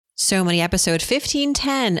So Money episode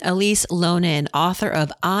 1510, Elise Loehnen, author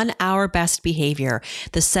of On Our Best Behavior,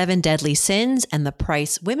 The 7 Deadly Sins and the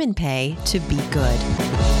Price Women Pay to Be Good.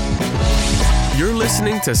 You're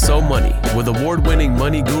listening to So Money with award-winning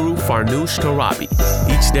money guru Farnoosh Torabi.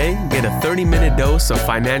 Each day, get a 30-minute dose of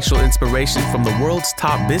financial inspiration from the world's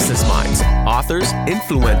top business minds, authors,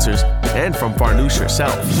 influencers, and from Farnoosh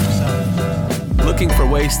herself. Looking for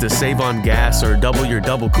ways to save on gas or double your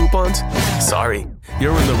double coupons? Sorry,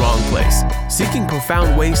 you're in the wrong place. Seeking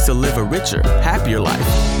profound ways to live a richer, happier life.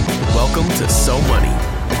 Welcome to So Money.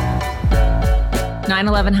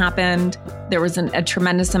 9/11 happened. There was a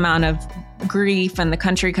tremendous amount of grief and the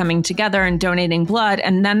country coming together and donating blood.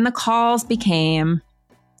 And then the calls became,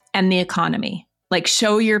 and the economy, like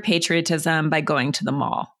show your patriotism by going to the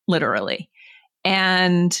mall, literally.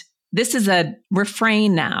 And this is a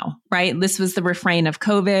refrain now, right? This was the refrain of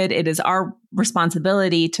COVID. It is our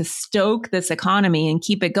responsibility to stoke this economy and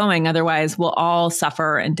keep it going. Otherwise, we'll all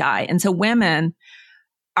suffer and die. And so women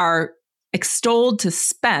are extolled to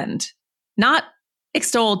spend, not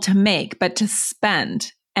extolled to make, but to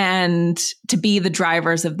spend and to be the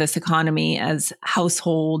drivers of this economy as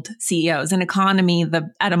household CEOs. An economy, the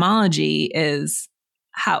etymology is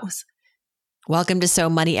house. Welcome to So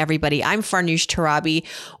Money, everybody. I'm Farnoosh Torabi.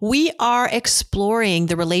 We are exploring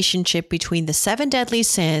the relationship between the 7 deadly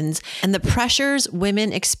sins and the pressures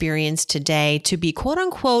women experience today to be quote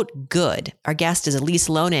unquote good. Our guest is Elise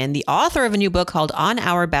Loehnen, the author of a new book called On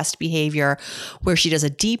Our Best Behavior, where she does a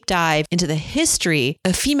deep dive into the history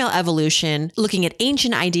of female evolution, looking at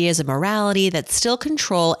ancient ideas of morality that still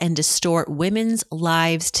control and distort women's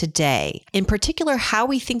lives today. In particular, how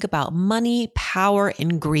we think about money, power,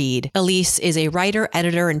 and greed. Elise is a writer,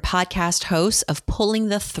 editor, and podcast host of Pulling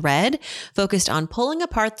the Thread, focused on pulling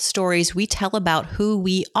apart the stories we tell about who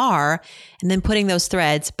we are and then putting those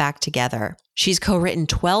threads back together. She's co-written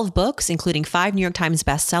 12 books, including 5 New York Times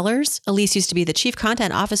bestsellers. Elise used to be the chief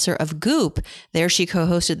content officer of Goop. There she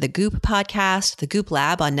co-hosted the Goop podcast, the Goop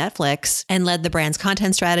Lab on Netflix, and led the brand's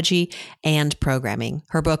content strategy and programming.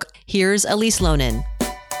 Her book, Here's Elise Loehnen.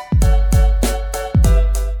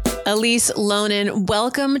 Elise Loehnen,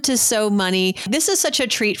 welcome to So Money. This is such a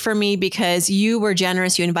treat for me because you were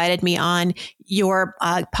generous. You invited me on your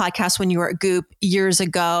podcast when you were at Goop years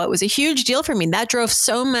ago. It was a huge deal for me. That drove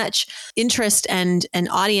so much interest and an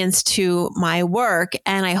audience to my work.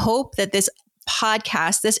 And I hope that this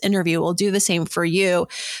podcast, this interview will do the same for you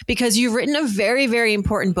because you've written a very, very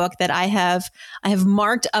important book that I have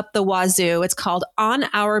marked up the wazoo. It's called On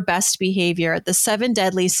Our Best Behavior, The 7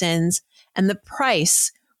 Deadly Sins and the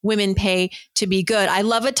Price Women Pay to Be Good. I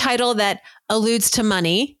love a title that alludes to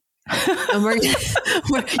money. And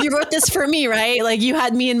you wrote this for me, right? Like you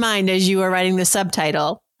had me in mind as you were writing the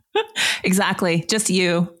subtitle. Exactly. Just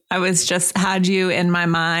you. I was just had you in my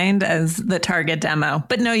mind as the target demo.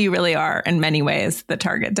 But no, you really are in many ways the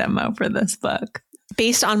target demo for this book.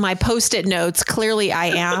 Based on my Post-it notes, clearly I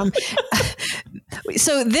am.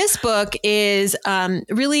 So this book is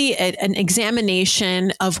really an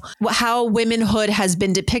examination of how womanhood has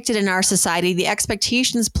been depicted in our society, the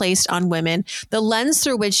expectations placed on women. The lens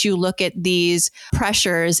through which you look at these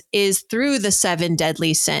pressures is through the 7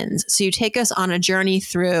 deadly sins. So you take us on a journey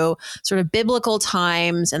through sort of biblical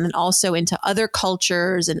times and then also into other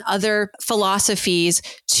cultures and other philosophies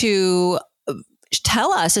to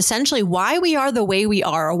tell us essentially why we are the way we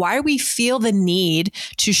are, or why we feel the need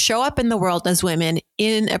to show up in the world as women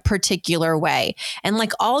in a particular way. And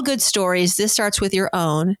like all good stories, this starts with your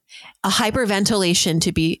own, a hyperventilation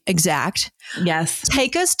to be exact. Yes.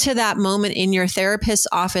 Take us to that moment in your therapist's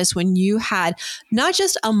office when you had not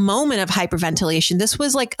just a moment of hyperventilation. This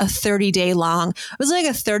was like a 30-day long, it was like a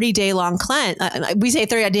 30-day long cleanse. We say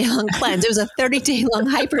 30-day long cleanse. It was a 30-day long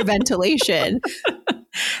hyperventilation.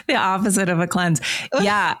 The opposite of a cleanse.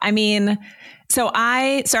 Yeah. I mean, so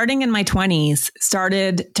I, starting in my 20s,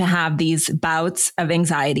 started to have these bouts of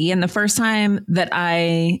anxiety. And the first time that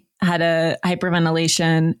I had a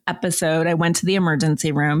hyperventilation episode, I went to the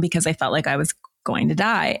emergency room because I felt like I was going to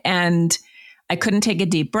die. And I couldn't take a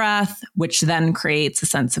deep breath, which then creates a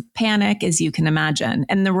sense of panic, as you can imagine.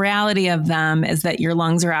 And the reality of them is that your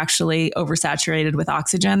lungs are actually oversaturated with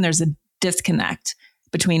oxygen. There's a disconnect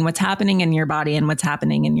between what's happening in your body and what's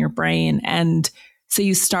happening in your brain. And so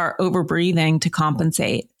you start over breathing to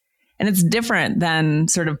compensate. And it's different than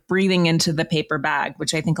sort of breathing into the paper bag,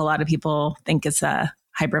 which I think a lot of people think is a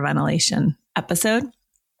hyperventilation episode.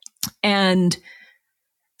 And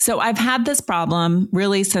so I've had this problem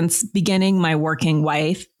really since beginning my working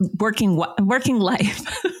life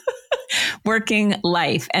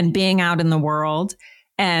and being out in the world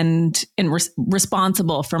and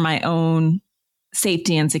responsible for my own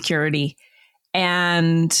safety and security.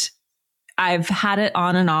 And I've had it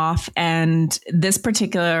on and off. And this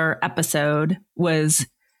particular episode was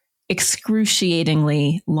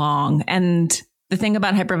excruciatingly long. And the thing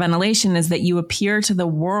about hyperventilation is that you appear to the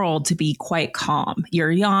world to be quite calm.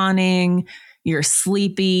 You're yawning, you're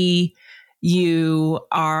sleepy, you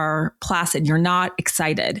are placid, you're not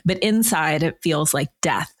excited, but inside it feels like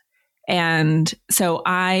death. And so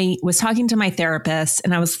I was talking to my therapist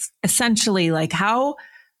and I was essentially like,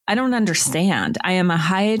 I don't understand. I am a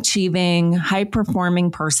high achieving, high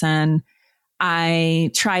performing person.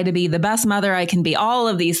 I try to be the best mother I can be, all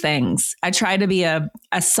of these things. I try to be a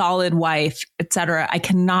solid wife, etc. I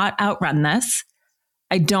cannot outrun this.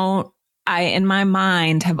 I, in my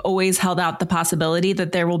mind, have always held out the possibility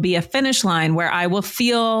that there will be a finish line where I will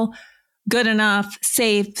feel good enough,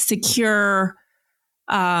 safe, secure,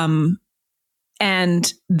 and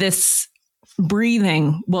this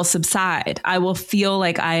breathing will subside. I will feel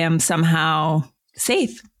like I am somehow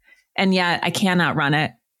safe, and yet I can't outrun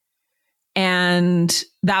it. And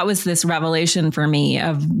that was this revelation for me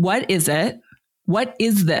of what is it? What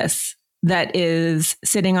is this that is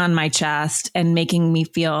sitting on my chest and making me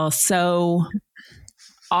feel so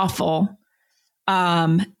awful?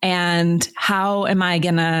 And how am I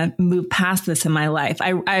going to move past this in my life?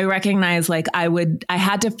 I recognize like I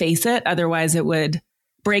had to face it. Otherwise it would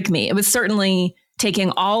break me. It was certainly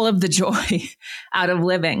taking all of the joy out of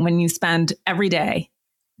living when you spend every day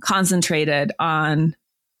concentrated on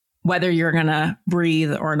whether you're going to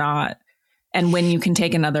breathe or not, and when you can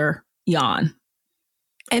take another yawn.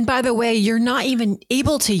 And by the way, you're not even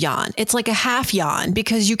able to yawn. It's like a half yawn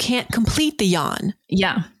because you can't complete the yawn.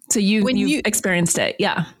 Yeah. So you experienced it.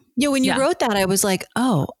 Yeah. Yeah. When you wrote that, I was like,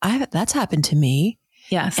 oh, that's happened to me.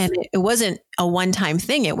 Yes. And it wasn't a one-time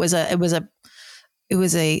thing. It was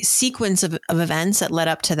a sequence of events that led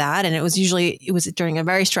up to that. And it was during a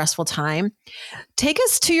very stressful time. Take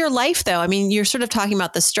us to your life though. I mean, you're sort of talking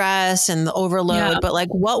about the stress and the overload, but like,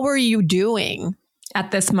 what were you doing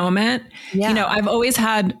at this moment? Yeah. You know, I've always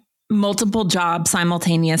had multiple jobs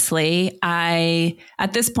simultaneously.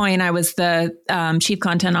 At this point, I was the chief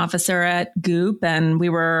content officer at Goop, and we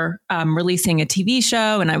were releasing a TV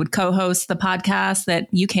show, and I would co-host the podcast that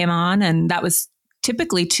you came on. And that was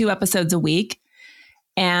typically 2 episodes a week.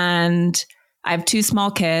 And I have 2 small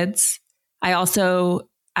kids. I've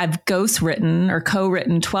ghostwritten or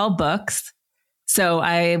co-written 12 books. So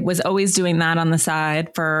I was always doing that on the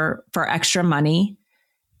side for extra money.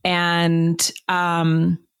 And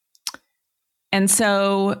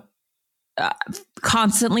so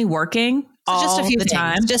constantly working all just a few the things.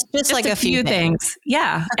 time. Just like a few things.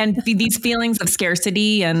 Yeah. And these feelings of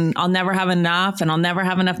scarcity and I'll never have enough and I'll never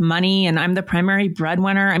have enough money and I'm the primary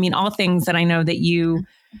breadwinner. I mean, all things that I know that you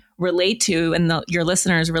relate to and your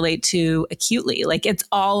listeners relate to acutely. Like it's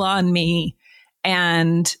all on me.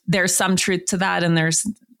 And there's some truth to that and there's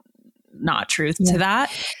not truth to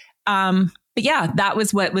that. But yeah, that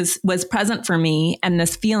was what was present for me. And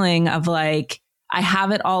this feeling of like, I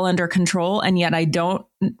have it all under control and yet I don't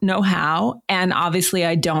know how. And obviously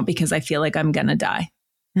I don't because I feel like I'm going to die.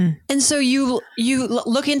 And so you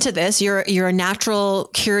look into this, you're a natural,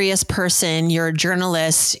 curious person, you're a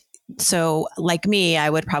journalist. So like me, I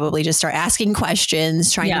would probably just start asking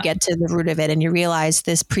questions, trying to get to the root of it. And you realize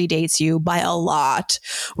this predates you by a lot.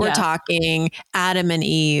 We're talking Adam and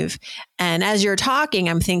Eve. And as you're talking,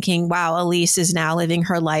 I'm thinking, wow, Elise is now living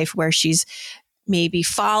her life where she's maybe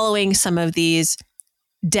following some of these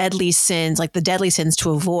deadly sins, like the deadly sins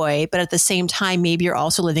to avoid. But at the same time, maybe you're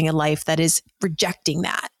also living a life that is rejecting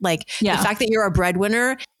that. Like the fact that you're a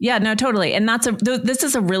breadwinner. Yeah, no, totally. And this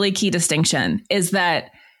is a really key distinction is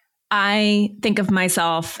that I think of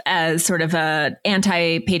myself as sort of a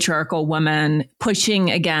anti-patriarchal woman pushing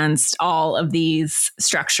against all of these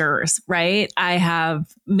structures, right? I have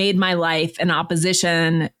made my life an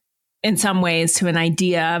opposition in some ways to an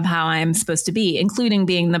idea of how I'm supposed to be, including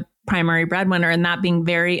being the primary breadwinner and that being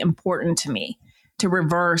very important to me to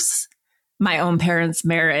reverse my own parents'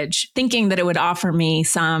 marriage, thinking that it would offer me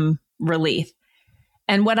some relief.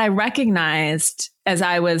 And what I recognized as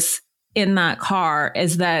I was in that car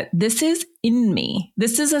is that this is in me.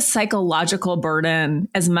 This is a psychological burden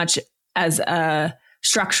as much as a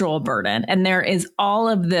structural burden. And there is all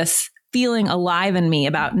of this feeling alive in me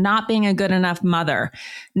about not being a good enough mother,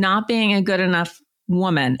 not being a good enough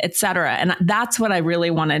woman, et cetera. And that's what I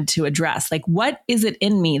really wanted to address. Like, what is it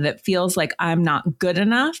in me that feels like I'm not good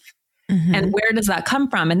enough? Mm-hmm. And where does that come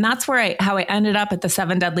from? And that's where how I ended up at the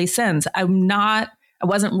 7 deadly sins. I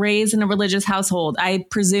wasn't raised in a religious household. I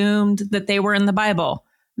presumed that they were in the Bible.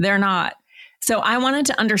 They're not. So I wanted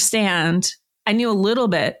to understand. I knew a little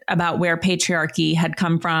bit about where patriarchy had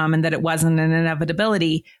come from and that it wasn't an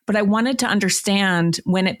inevitability, but I wanted to understand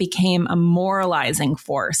when it became a moralizing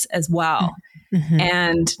force as well. Mm-hmm.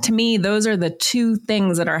 And to me, those are the two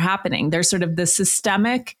things that are happening. There's sort of the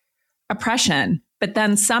systemic oppression, but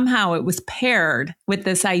then somehow it was paired with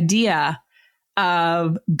this idea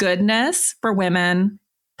of goodness for women,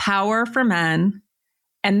 power for men.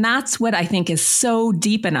 And that's what I think is so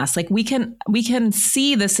deep in us. Like we can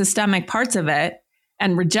see the systemic parts of it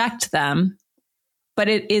and reject them, but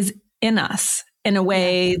it is in us in a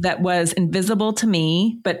way that was invisible to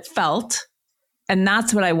me, but felt. And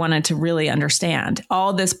that's what I wanted to really understand.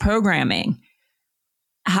 All this programming,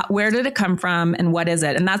 where did it come from and what is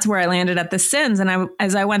it? And that's where I landed at the sins. And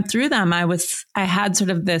as I went through them, I had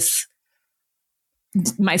sort of this,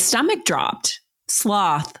 my stomach dropped: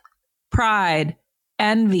 sloth, pride,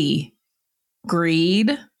 envy,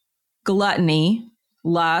 greed, gluttony,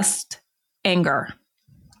 lust, anger.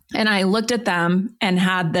 And I looked at them and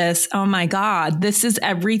had this, oh my God, this is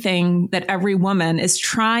everything that every woman is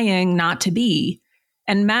trying not to be.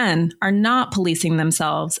 And men are not policing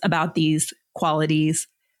themselves about these qualities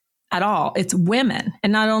at all. It's women.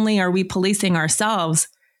 And not only are we policing ourselves,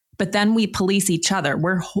 but then we police each other.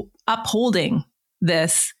 We're upholding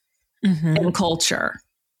this in culture.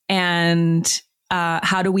 And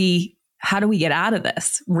how do we get out of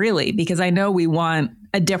this, really? Because I know we want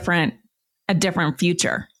a different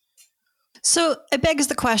future. So it begs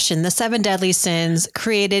the question: the 7 deadly sins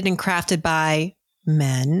created and crafted by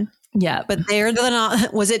men. Yeah, but they're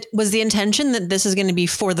not. Was the intention that this is going to be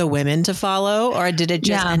for the women to follow, or did it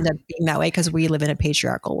just end up being that way because we live in a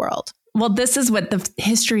patriarchal world? Well, this is what the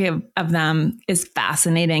history of them is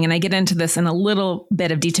fascinating. And I get into this in a little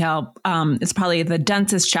bit of detail. It's probably the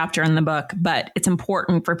densest chapter in the book, but it's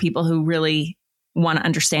important for people who really want to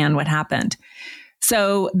understand what happened.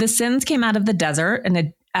 So the sins came out of the desert,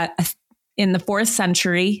 and in the 4th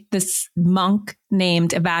century, this monk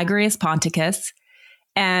named Evagrius Ponticus,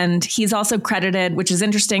 and he's also credited, which is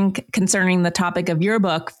interesting concerning the topic of your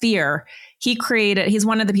book, fear. He's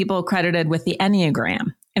one of the people credited with the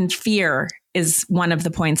Enneagram. And fear is one of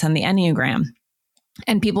the points on the Enneagram.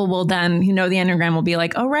 And people will then, who know the Enneagram, will be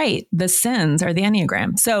like, oh, right, the sins are the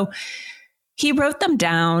Enneagram. So he wrote them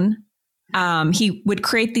down. He would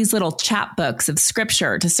create these little chapbooks of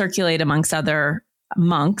scripture to circulate amongst other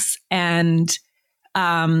monks. And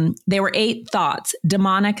they were 8 thoughts,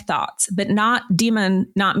 demonic thoughts, but not demon,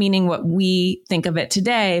 not meaning what we think of it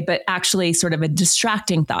today, but actually sort of a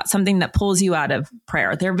distracting thought, something that pulls you out of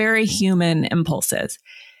prayer. They're very human impulses.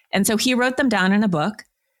 And so he wrote them down in a book.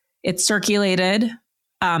 It circulated.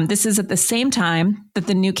 This is at the same time that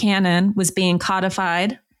the new canon was being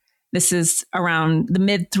codified. This is around the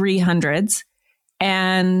mid 300s.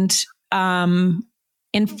 And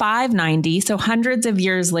in 590, so hundreds of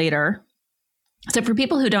years later. So for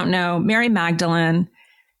people who don't know, Mary Magdalene,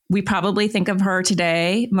 we probably think of her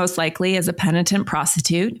today most likely as a penitent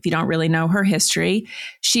prostitute. If you don't really know her history,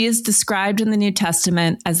 she is described in the New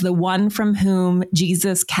Testament as the one from whom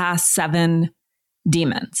Jesus cast 7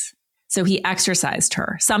 demons. So he exorcised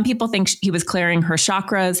her. Some people think he was clearing her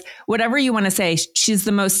chakras. Whatever you want to say, she's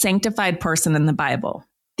the most sanctified person in the Bible,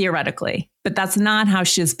 theoretically. But that's not how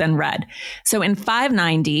she's been read. So in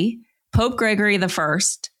 590, Pope Gregory I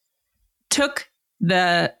took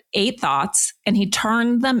the 8 thoughts and he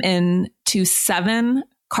turned them into 7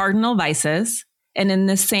 cardinal vices. And in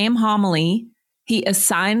the same homily, he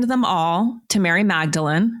assigned them all to Mary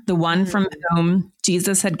Magdalene, the one from whom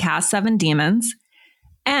Jesus had cast 7 demons.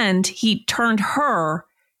 And he turned her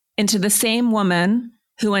into the same woman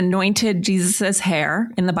who anointed Jesus's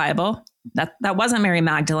hair in the Bible. That wasn't Mary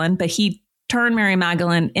Magdalene, but he turned Mary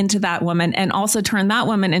Magdalene into that woman and also turned that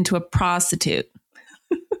woman into a prostitute.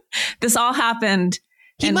 This all happened.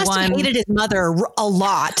 He must have hated his mother a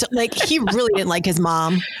lot. Like he really didn't like his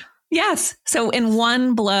mom. Yes. So in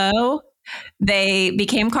one blow, they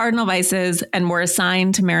became cardinal vices and were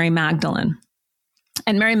assigned to Mary Magdalene.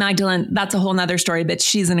 And Mary Magdalene, that's a whole nother story, but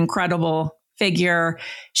she's an incredible figure.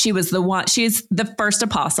 She's the first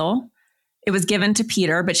apostle. It was given to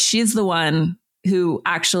Peter, but she's the one who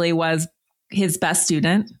actually was his best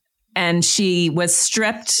student. And she was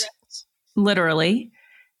stripped literally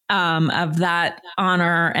of that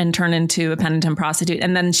honor and turned into a penitent prostitute.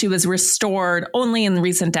 And then she was restored only in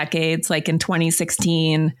recent decades, like in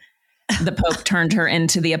 2016, the Pope turned her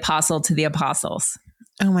into the apostle to the apostles.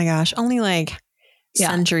 Oh my gosh. Only like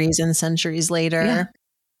centuries and centuries later. Yeah.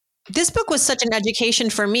 This book was such an education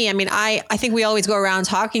for me. I mean, I think we always go around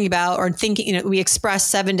talking about or thinking, we express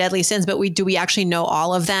 7 deadly sins, but do we actually know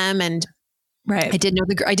all of them? And Right. I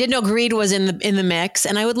did know greed was in the mix,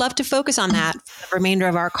 and I would love to focus on that for the remainder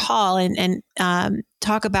of our call and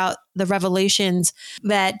talk about the revelations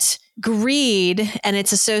that greed and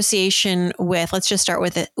its association with, let's just start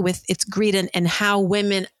with its greed and how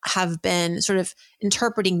women have been sort of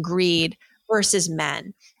interpreting greed versus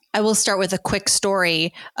men. I will start with a quick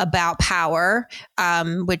story about power,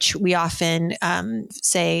 which we often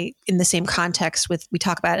say in the same context we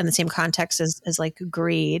talk about it in the same context as like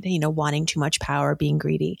greed, wanting too much power, being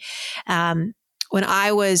greedy. When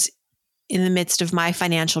I was in the midst of my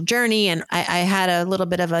financial journey, and I had a little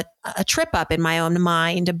bit of a trip up in my own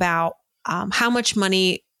mind about how much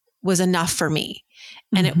money was enough for me.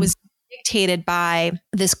 And it was dictated by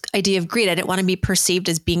this idea of greed. I didn't want to be perceived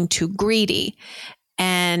as being too greedy.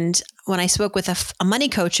 And when I spoke with a money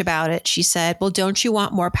coach about it, she said, well, don't you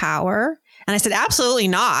want more power? And I said, absolutely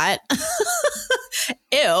not.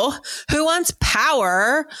 Ew, who wants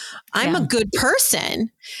power? I'm a good person.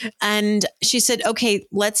 And she said, okay,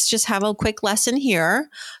 let's just have a quick lesson here.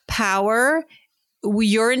 Power,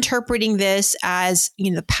 you're interpreting this as,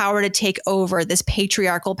 the power to take over, this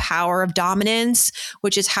patriarchal power of dominance,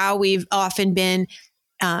 which is how we've often been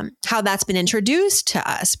how that's been introduced to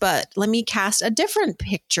us. But let me cast a different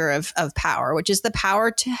picture of power, which is the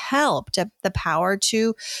power to help, the power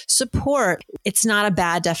to support. It's not a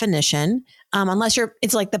bad definition, unless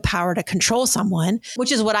it's like the power to control someone,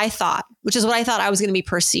 which is what I thought I was going to be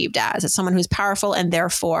perceived as someone who's powerful and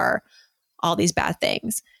therefore all these bad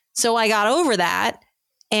things. So I got over that,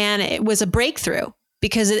 and it was a breakthrough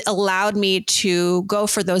because it allowed me to go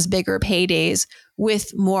for those bigger paydays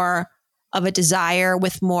with more of a desire,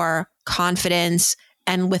 with more confidence,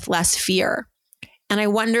 and with less fear. And I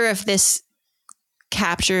wonder if this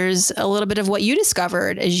captures a little bit of what you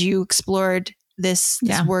discovered as you explored this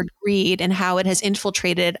word greed and how it has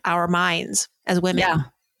infiltrated our minds as women. Yeah,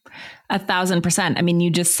 1,000%. I mean, you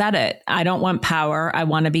just said it. I don't want power. I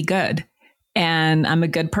want to be good. And I'm a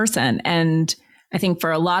good person. And I think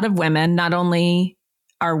for a lot of women, not only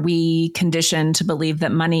are we conditioned to believe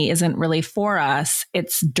that money isn't really for us,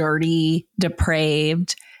 it's dirty,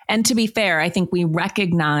 depraved. And to be fair, I think we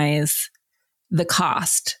recognize the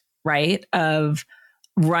cost, right, of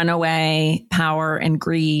runaway power and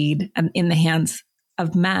greed in the hands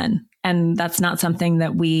of men. And that's not something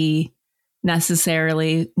that we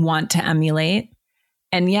necessarily want to emulate.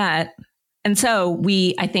 And so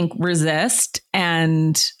we, I think, resist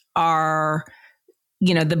and are,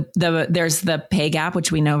 there's the pay gap,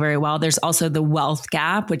 which we know very well. There's also the wealth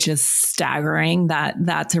gap, which is staggering.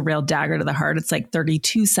 That's a real dagger to the heart. It's like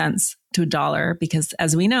 32 cents to $1 because,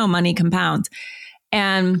 as we know, money compounds.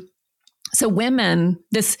 And so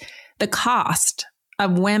the cost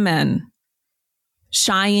of women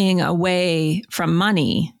shying away from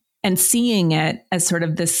money and seeing it as sort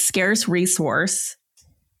of this scarce resource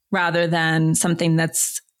rather than something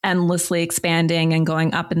that's endlessly expanding and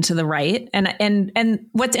going up and to the right. And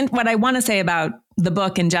what I want to say about the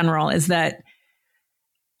book in general is that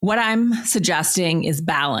what I'm suggesting is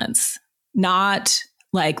balance, not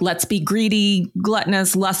like, let's be greedy,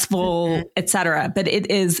 gluttonous, lustful, etc. But it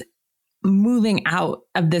is moving out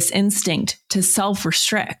of this instinct to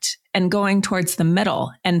self-restrict and going towards the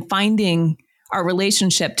middle and finding our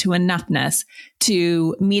relationship to enoughness,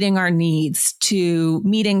 to meeting our needs, to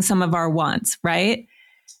meeting some of our wants, right?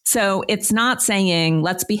 So it's not saying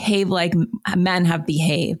let's behave like men have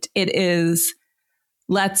behaved. It is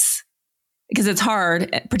because it's hard,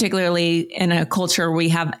 particularly in a culture where we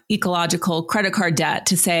have ecological credit card debt,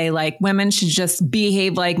 to say like women should just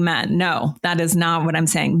behave like men. No, that is not what I'm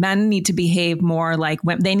saying. Men need to behave more like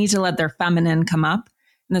women. They need to let their feminine come up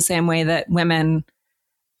in the same way that women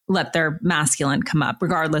let their masculine come up,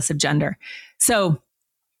 regardless of gender. So,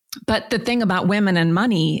 but the thing about women and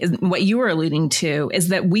money is what you were alluding to is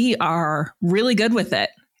that we are really good with it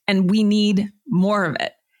and we need more of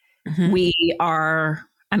it. Mm-hmm. We are,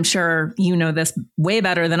 I'm sure you know this way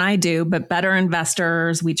better than I do, but better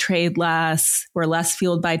investors. We trade less. We're less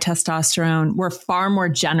fueled by testosterone. We're far more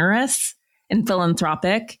generous and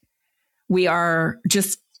philanthropic. We are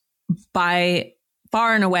just by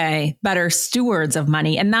far and away better stewards of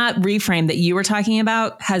money. And that reframe that you were talking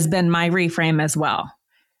about has been my reframe as well.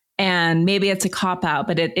 And maybe it's a cop-out,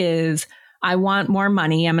 but it is, I want more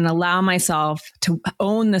money. I'm going to allow myself to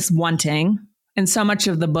own this wanting. And so much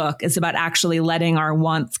of the book is about actually letting our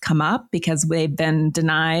wants come up because they've been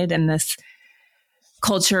denied in this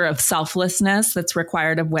culture of selflessness that's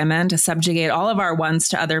required of women to subjugate all of our wants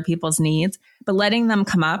to other people's needs, but letting them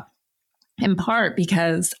come up in part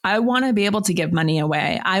because I want to be able to give money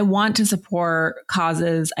away. I want to support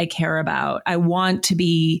causes I care about. I want to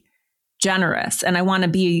be generous and I want to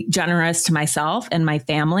be generous to myself and my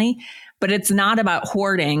family, but it's not about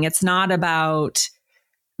hoarding. It's not about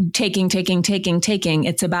taking.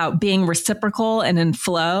 It's about being reciprocal and in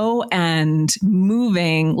flow and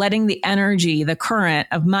moving, letting the energy, the current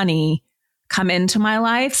of money come into my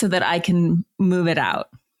life so that I can move it out.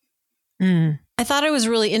 I thought it was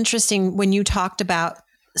really interesting when you talked about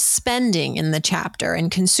spending in the chapter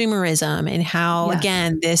and consumerism and how,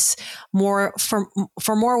 again, this more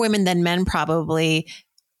for more women than men, probably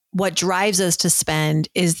what drives us to spend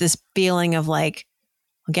is this feeling of like,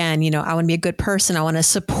 again, I want to be a good person. I want to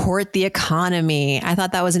support the economy. I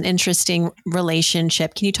thought that was an interesting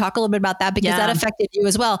relationship. Can you talk a little bit about that? Because that affected you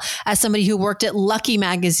as well as somebody who worked at Lucky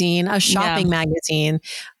Magazine, a shopping magazine.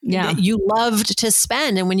 Yeah. You loved to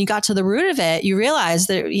spend. And when you got to the root of it, you realized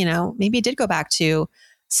that, maybe it did go back to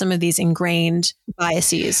some of these ingrained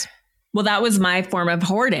biases. Well, that was my form of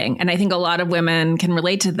hoarding. And I think a lot of women can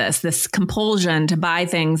relate to this compulsion to buy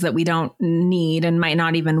things that we don't need and might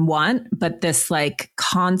not even want, but this like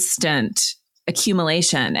constant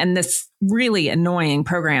accumulation and this really annoying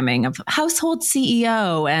programming of household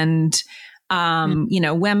CEO and,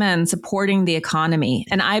 women supporting the economy.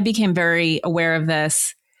 And I became very aware of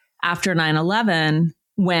this after 9/11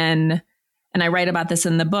 and I write about this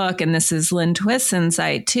in the book, and this is Lynn Twist's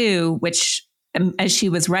insight too, which as she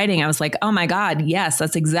was writing, I was like, oh my God, yes,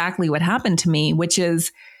 that's exactly what happened to me, which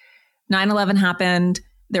is 9/11 happened.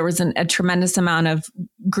 There was a tremendous amount of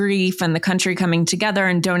grief and the country coming together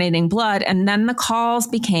and donating blood. And then the calls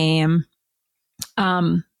became,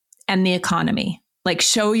 and the economy, like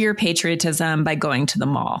show your patriotism by going to the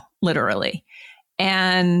mall, literally.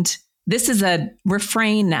 And this is a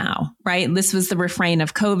refrain now, right? This was the refrain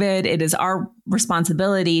of COVID. It is our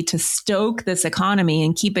responsibility to stoke this economy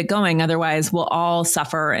and keep it going. Otherwise, we'll all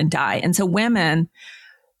suffer and die. And so women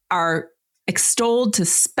are extolled to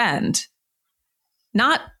spend,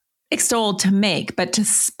 not extolled to make, but to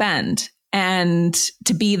spend and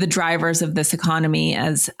to be the drivers of this economy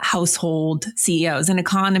as household CEOs. An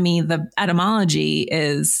economy, the etymology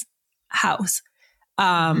is house.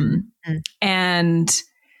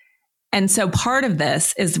 And so part of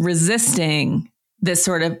this is resisting this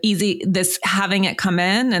sort of this having it come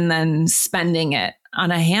in and then spending it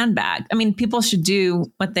on a handbag. I mean, people should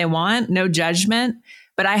do what they want, no judgment,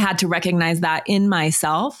 but I had to recognize that in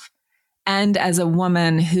myself. And as a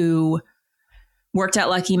woman who worked at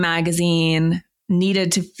Lucky Magazine,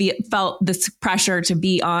 needed to felt this pressure to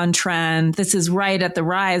be on trend. This is right at the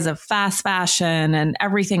rise of fast fashion and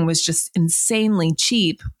everything was just insanely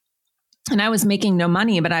cheap. And I was making no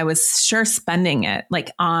money, but I was sure spending it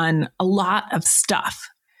like on a lot of stuff.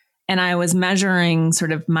 And I was measuring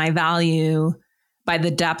sort of my value by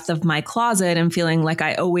the depth of my closet and feeling like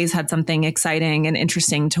I always had something exciting and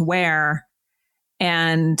interesting to wear.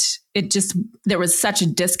 And there was such a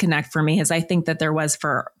disconnect for me, as I think that there was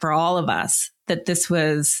for all of us, that this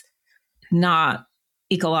was not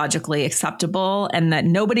ecologically acceptable and that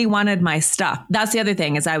nobody wanted my stuff. That's the other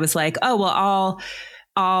thing is I was like, oh, well,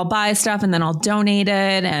 I'll buy stuff and then I'll donate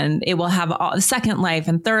it and it will have a second life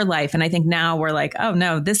and third life. And I think now we're like, oh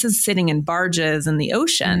no, this is sitting in barges in the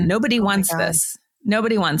ocean. Nobody wants this.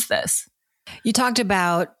 Nobody wants this. You talked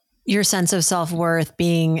about your sense of self-worth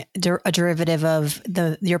being a derivative of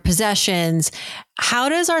your possessions. How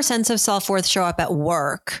does our sense of self-worth show up at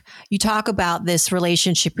work? You talk about this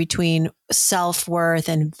relationship between self-worth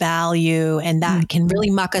and value, and that can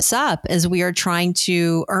really muck us up as we are trying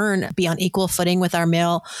to be on equal footing with our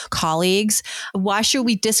male colleagues. Why should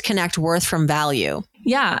we disconnect worth from value?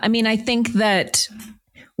 Yeah. I mean, I think that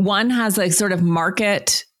one has a sort of a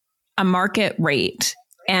market rate,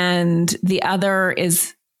 and the other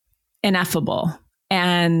is ineffable.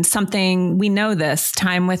 And something, we know this,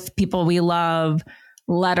 time with people we love,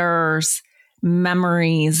 letters,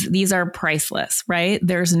 memories, these are priceless, right?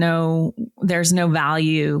 There's no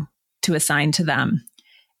value to assign to them.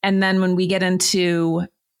 And then when we get into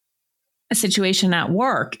a situation at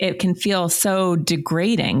work, it can feel so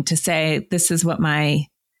degrading to say, this is what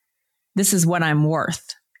I'm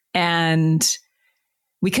worth. And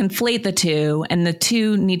we conflate the two, and the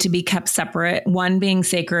two need to be kept separate, one being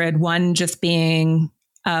sacred, one just being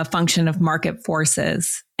a function of market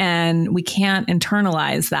forces. And we can't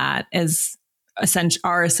internalize that as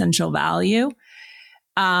our essential value.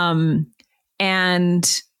 And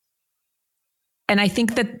I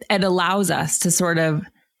think that it allows us to sort of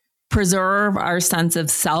preserve our sense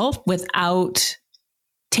of self without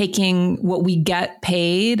taking what we get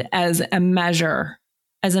paid as a measure,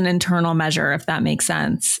 as an internal measure, if that makes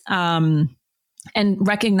sense. And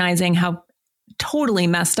recognizing how totally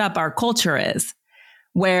messed up our culture is,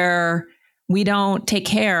 where We don't take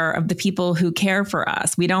care of the people who care for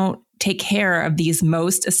us. We don't take care of these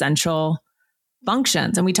most essential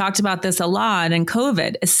functions. And we talked about this a lot in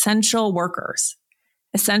COVID, essential workers.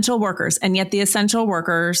 And yet the essential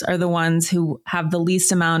workers are the ones who have the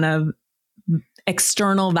least amount of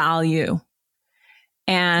external value.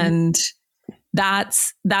 And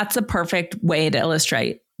that's a perfect way to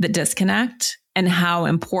illustrate the disconnect and how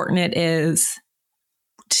important it is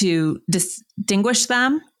to distinguish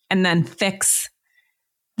them and then fix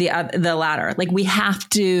the latter. Like we have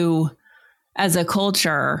to, as a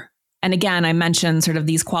culture, and again, I mentioned sort of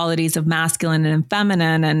these qualities of masculine and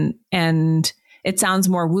feminine, and it sounds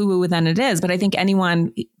more woo-woo than it is, but I think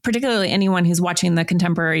anyone, particularly anyone who's watching the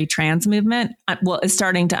contemporary trans movement, is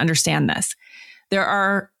starting to understand this. There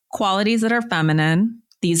are qualities that are feminine.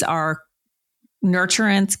 These are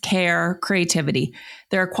nurturance, care, creativity.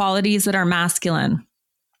 There are qualities that are masculine: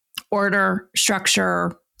 order,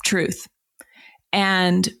 structure, truth.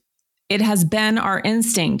 And it has been our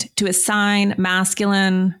instinct to assign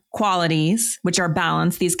masculine qualities, which are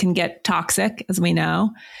balanced. These can get toxic, as we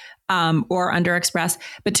know, or underexpressed,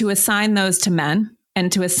 but to assign those to men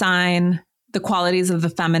and to assign the qualities of the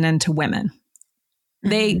feminine to women. Mm-hmm.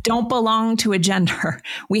 They don't belong to a gender.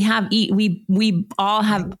 We all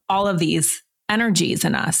have all of these energies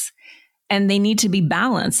in us, and they need to be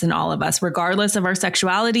balanced in all of us, regardless of our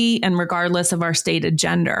sexuality and regardless of our stated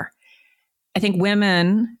gender. I think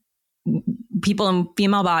women, people in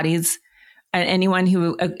female bodies, anyone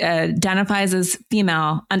who identifies as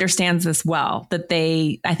female understands this well, that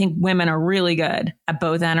I think women are really good at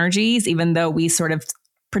both energies, even though we sort of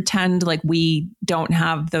pretend like we don't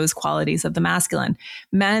have those qualities of the masculine.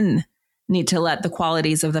 Men need to let the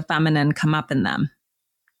qualities of the feminine come up in them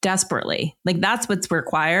desperately. Like that's what's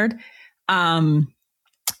required. And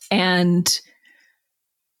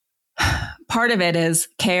part of it is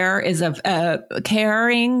care is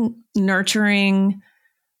caring, nurturing,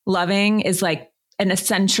 loving is like an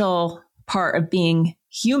essential part of being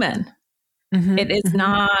human. Mm-hmm, it is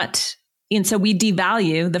not. And so we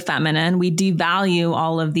devalue the feminine. We devalue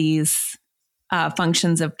all of these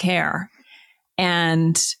functions of care,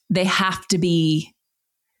 and they have to be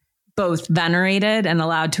both venerated and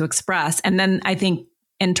allowed to express. And then I think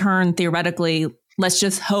in turn, theoretically, let's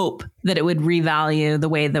just hope that it would revalue the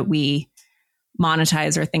way that we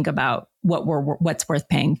monetize or think about what's worth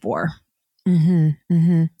paying for. Mm-hmm,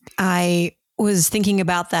 mm-hmm. I was thinking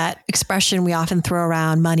about that expression we often throw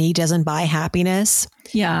around: money doesn't buy happiness.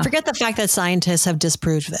 Yeah. Forget the fact that scientists have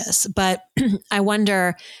disproved this, but I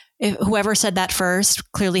wonder if whoever said that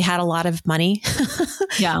first clearly had a lot of money.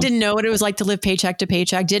 Yeah. Didn't know what it was like to live paycheck to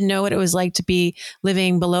paycheck, didn't know what it was like to be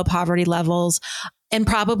living below poverty levels, and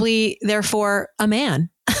probably therefore a man.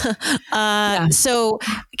 Yeah. So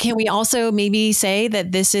can we also maybe say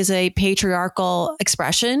that this is a patriarchal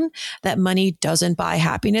expression, that money doesn't buy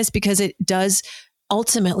happiness, because it does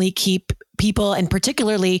ultimately keep people, and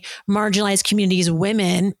particularly marginalized communities,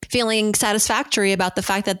 women, feeling satisfactory about the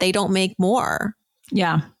fact that they don't make more?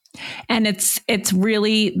 Yeah. And it's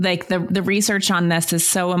really like the research on this is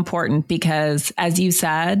so important because, as you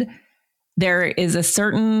said, there is a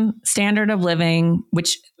certain standard of living,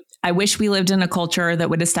 which I wish we lived in a culture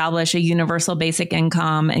that would establish a universal basic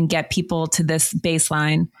income and get people to this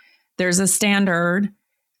baseline. There's a standard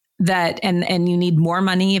that, and you need more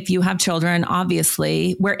money if you have children,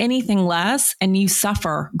 obviously, where anything less and you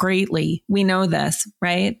suffer greatly. We know this,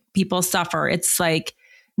 right? People suffer. It's like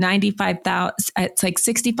 95,000, it's like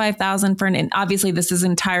 65,000 for and obviously this is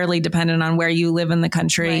entirely dependent on where you live in the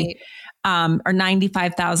country, right. Or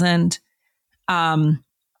 95,000. And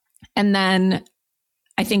then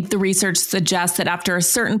I think the research suggests that after a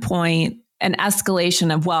certain point, an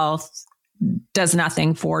escalation of wealth does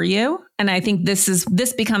nothing for you. And I think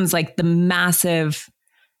this becomes like the massive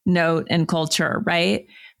note in culture, right?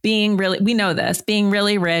 We know this, being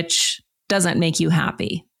really rich doesn't make you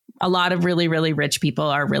happy. A lot of really, really rich people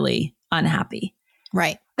are really unhappy.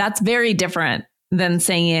 Right. That's very different than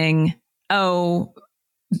saying, oh,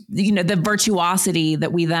 the virtuosity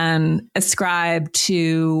that we then ascribe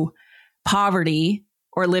to poverty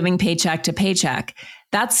or living paycheck to paycheck.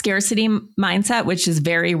 That scarcity mindset, which is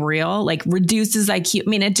very real, like reduces IQ. I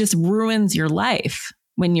mean, it just ruins your life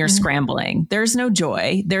when you're scrambling. There's no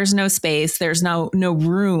joy. There's no space. There's no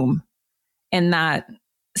room in that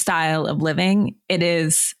style of living. It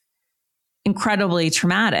is incredibly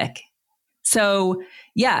traumatic. So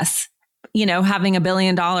yes, having $1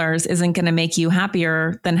 billion isn't going to make you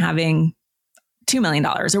happier than having $2 million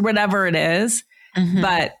or whatever it is,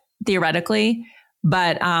 but theoretically,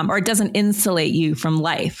 or it doesn't insulate you from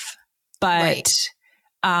life. But,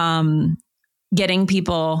 right. getting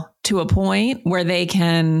people to a point where they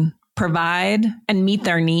can provide and meet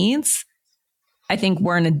their needs, I think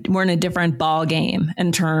we're in a different ball game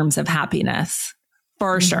in terms of happiness,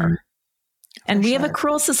 for sure. And we have a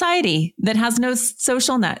cruel society that has no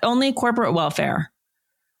social net, only corporate welfare.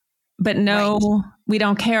 But we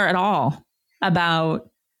don't care at all about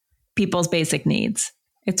people's basic needs.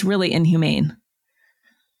 It's really inhumane.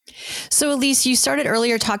 So Elise, you started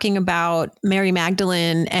earlier talking about Mary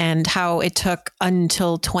Magdalene and how it took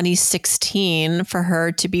until 2016 for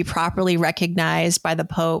her to be properly recognized by the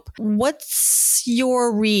Pope. What's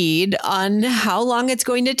your read on how long it's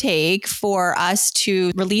going to take for us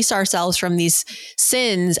to release ourselves from these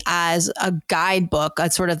sins as a guidebook,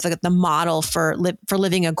 as sort of the model for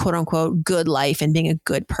living a quote unquote good life and being a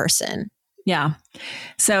good person? Yeah.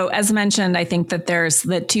 So as mentioned, I think that there's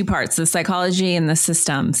the two parts, the psychology and the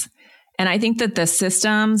systems. And I think that the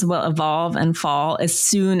systems will evolve and fall as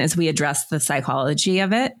soon as we address the psychology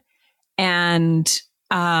of it. And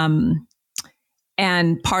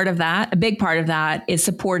part of that, a big part of that is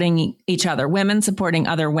supporting each other, women supporting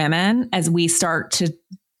other women as we start to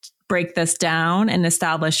break this down and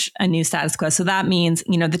establish a new status quo. So that means,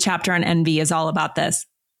 the chapter on envy is all about this,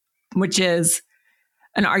 which is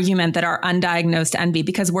an argument that our undiagnosed envy,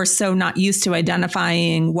 because we're so not used to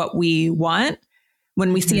identifying what we want,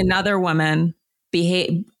 when we see another woman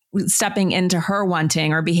stepping into her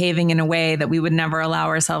wanting or behaving in a way that we would never allow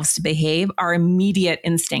ourselves to behave, our immediate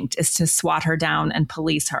instinct is to swat her down and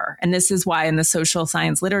police her. And this is why in the social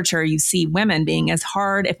science literature, you see women being as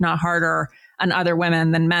hard, if not harder, on other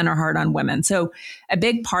women than men are hard on women. So a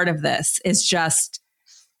big part of this is just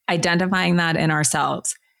identifying that in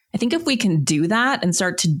ourselves. I think if we can do that and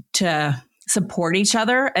start to support each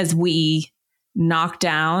other as we knock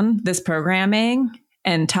down this programming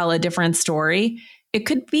and tell a different story, it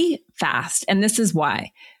could be fast. And this is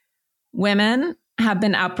why women have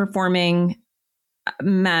been outperforming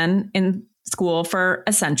men in school for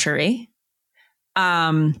a century.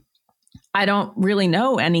 I don't really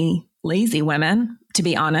know any lazy women, to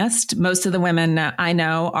be honest. Most of the women I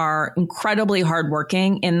know are incredibly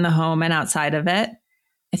hardworking in the home and outside of it.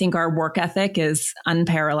 I think our work ethic is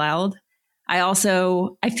unparalleled. I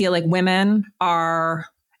feel like women are,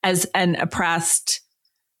 as an oppressed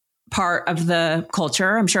part of the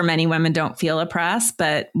culture, I'm sure many women don't feel oppressed,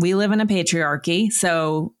 but we live in a patriarchy,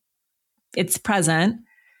 so it's present.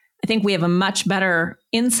 I think we have a much better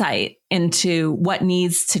insight into what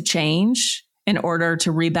needs to change in order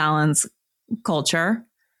to rebalance culture.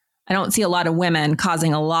 I don't see a lot of women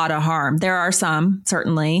causing a lot of harm. There are some,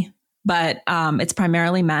 certainly, but it's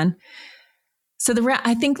primarily men. So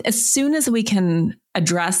I think as soon as we can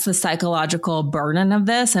address the psychological burden of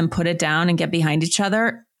this and put it down and get behind each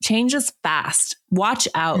other, change is fast. Watch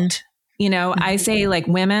out. I say like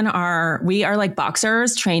we are like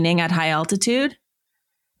boxers training at high altitude.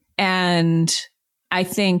 And I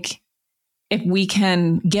think if we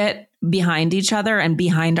can get behind each other and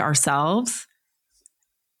behind ourselves,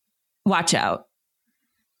 watch out.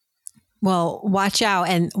 Well, watch out,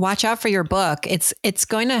 and watch out for your book. It's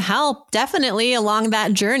going to help definitely along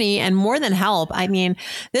that journey, and more than help. I mean,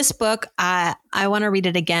 this book, I want to read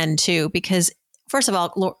it again too, because first of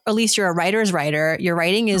all, Elise, you're a writer's writer. Your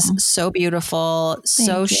writing is so beautiful,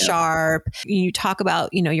 so sharp. You talk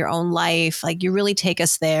about, your own life. Like you really take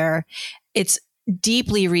us there. It's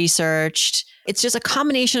deeply researched. It's just a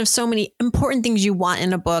combination of so many important things you want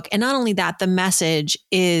in a book. And not only that, the message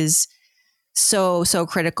is so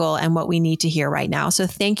critical and what we need to hear right now. So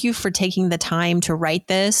thank you for taking the time to write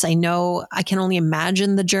this. I know I can only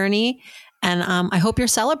imagine the journey, and I hope you're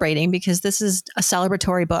celebrating, because this is a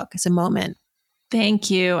celebratory book. It's a moment.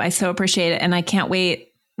 Thank you. I so appreciate it. And I can't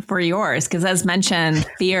wait for yours, because as mentioned,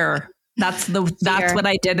 fear, that's what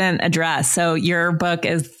I didn't address. So your book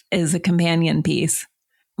is a companion piece.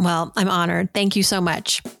 Well, I'm honored. Thank you so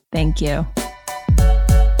much. Thank you.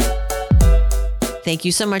 Thank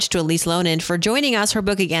you so much to Elise Loehnen for joining us. Her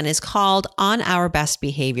book again is called On Our Best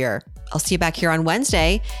Behavior. I'll see you back here on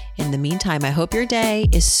Wednesday. In the meantime, I hope your day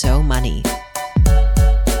is so money.